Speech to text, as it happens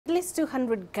least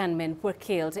 200 gunmen were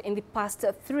killed in the past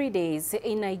 3 days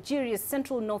in Nigeria's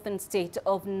central northern state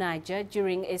of Niger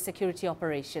during a security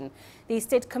operation. The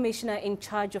state commissioner in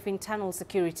charge of internal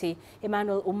security,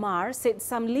 Emmanuel Umar, said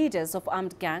some leaders of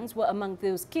armed gangs were among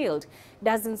those killed.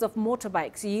 Dozens of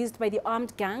motorbikes used by the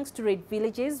armed gangs to raid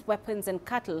villages, weapons and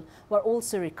cattle were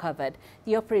also recovered.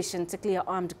 The operation to clear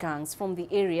armed gangs from the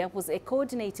area was a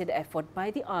coordinated effort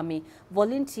by the army,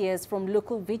 volunteers from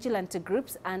local vigilante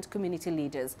groups and community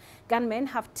leaders. Gunmen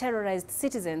have terrorized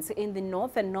citizens in the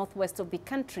north and northwest of the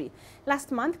country.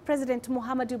 Last month, President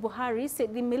Muhammadu Buhari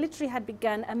said the military had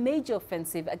begun a major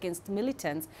offensive against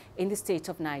militants in the state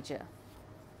of Niger.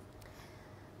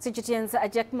 CGTN's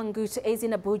Ajak Mangut is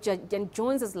in Abuja and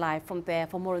joins us live from there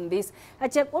for more on this.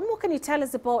 Ajak, what more can you tell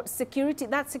us about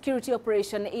that security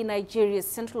operation in Nigeria's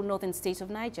central northern state of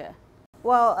Niger?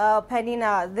 Well,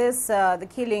 Penina, the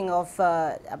killing of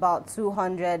about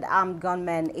 200 armed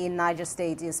gunmen in Niger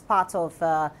State is part of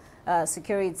a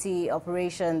security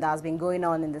operation that has been going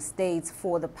on in the state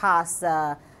for the past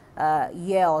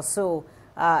year or so.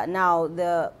 Now,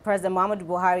 the President Muhammadu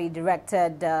Buhari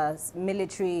directed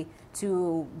military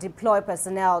to deploy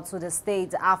personnel to the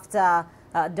state after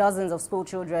dozens of school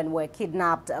children were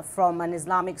kidnapped from an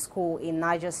Islamic school in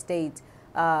Niger State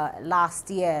last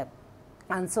year.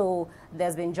 And so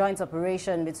there's been joint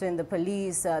operation between the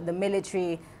police, the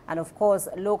military, and of course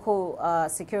local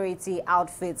security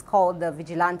outfits called the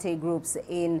vigilante groups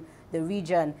in the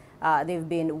region. They've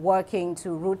been working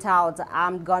to root out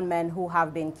armed gunmen who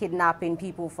have been kidnapping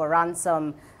people for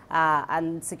ransom,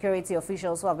 and security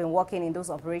officials who have been working in those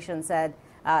operations said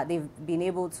they've been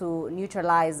able to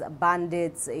neutralize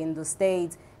bandits in the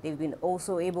state. They've been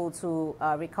also able to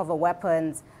recover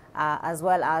weapons, as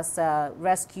well as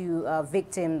rescue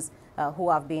victims who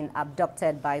have been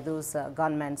abducted by those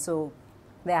gunmen. So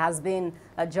there has been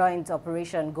a joint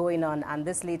operation going on, and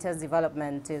this latest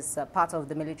development is part of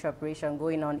the military operation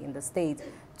going on in the state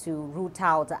to root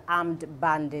out armed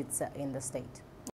bandits in the state.